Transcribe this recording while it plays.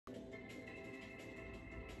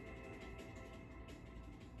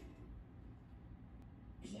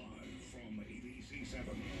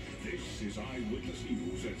This is Eyewitness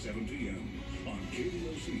News at 7 p.m. on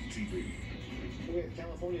KDOC-TV. With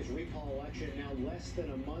California's recall election now less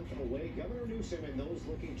than a month away, Governor Newsom and those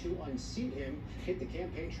looking to unseat him hit the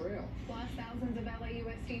campaign trail. Plus, thousands of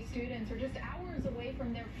LAUSD students are just hours away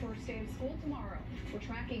from their first day of school tomorrow. We're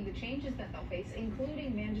tracking the changes that they'll face,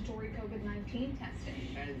 including mandatory COVID-19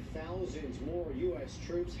 testing. And thousands more U.S.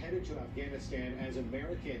 troops headed to Afghanistan as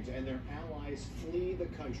Americans and their allies flee the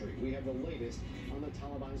country. We have the latest on the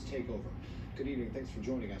Taliban's takeover. Good evening. Thanks for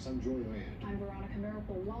joining us. I'm Jory. I'm Veronica.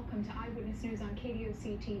 Welcome to Eyewitness News on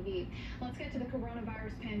KDOC-TV. Let's get to the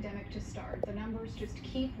coronavirus pandemic to start. The numbers just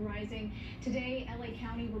keep rising. Today, LA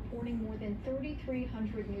County reporting more than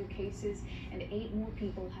 3,300 new cases and 8 more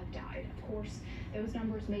people have died. Of course, those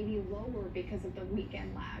numbers may be lower because of the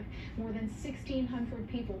weekend lag. More than 1,600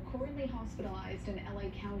 people currently hospitalized in LA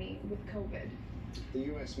County with COVID. The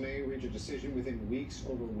U.S. may reach a decision within weeks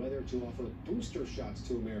over whether to offer booster shots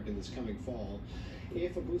to Americans this coming fall.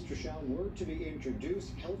 If a booster shot were to be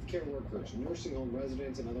introduced, healthcare workers, nursing home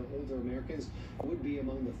residents, and other older Americans would be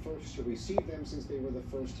among the first to receive them since they were the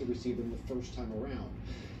first to receive them the first time around.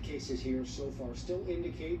 Cases here so far still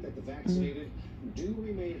indicate that the vaccinated do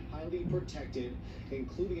remain highly protected,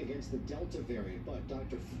 including against the Delta variant. But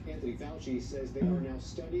Dr. Anthony Fauci says they are now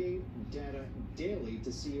studying data daily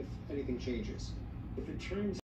to see if anything changes. If it turns